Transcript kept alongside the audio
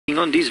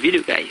On this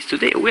video, guys,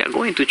 today we are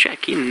going to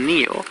check in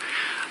Nioh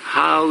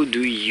how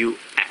do you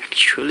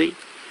actually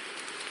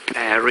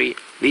parry.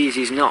 This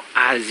is not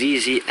as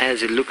easy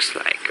as it looks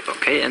like,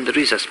 okay, and there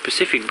is a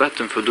specific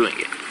button for doing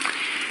it.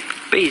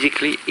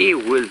 Basically it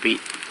will be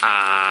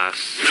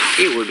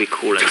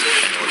cool, and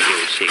you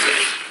will see,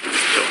 guys.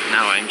 So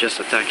now I'm just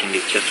attacking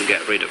it just to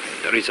get rid of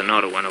it. There is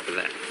another one over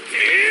there.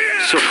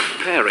 So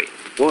parry,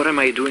 what am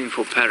I doing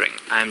for parrying?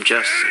 I'm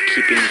just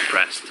keeping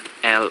pressed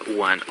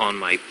L1 on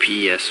my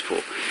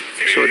PS4.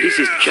 So this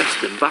is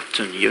just the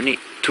button you need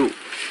to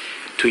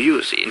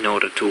use in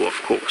order to,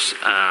 of course,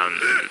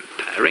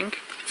 parrying.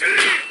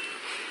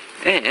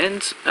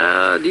 And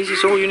this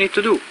is all you need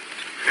to do.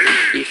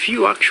 If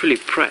you actually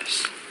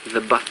press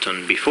the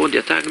button before the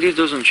attack, this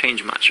doesn't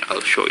change much.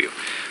 I'll show you.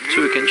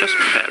 So you can just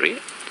parry,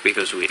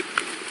 because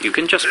you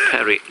can just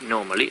parry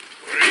normally.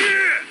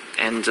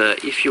 And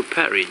if you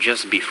parry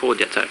just before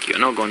the attack, you're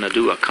not gonna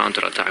do a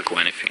counter attack or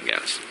anything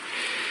else.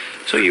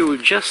 So you will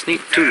just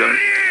need to learn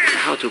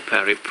how to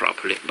parry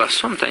properly, but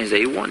sometimes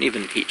they won't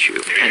even hit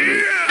you.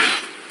 And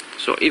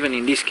so even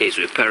in this case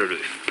we parried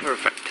with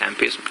perfect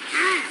tempism,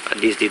 but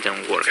this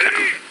didn't work out.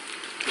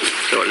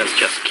 So let's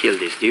just kill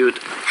this dude.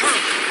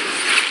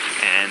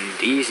 And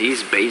this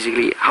is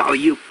basically how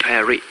you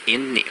parry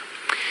in Nioh.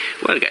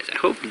 Well, guys, I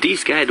hope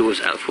this guide was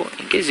helpful.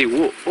 In case it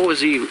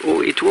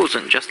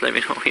wasn't, just let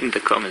me know in the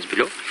comments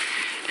below.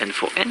 And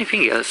for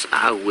anything else,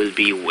 I will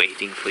be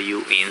waiting for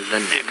you in the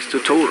next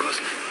tutorials.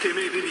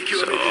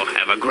 So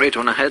have a great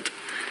one ahead.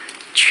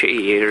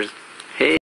 Cheers. Hey.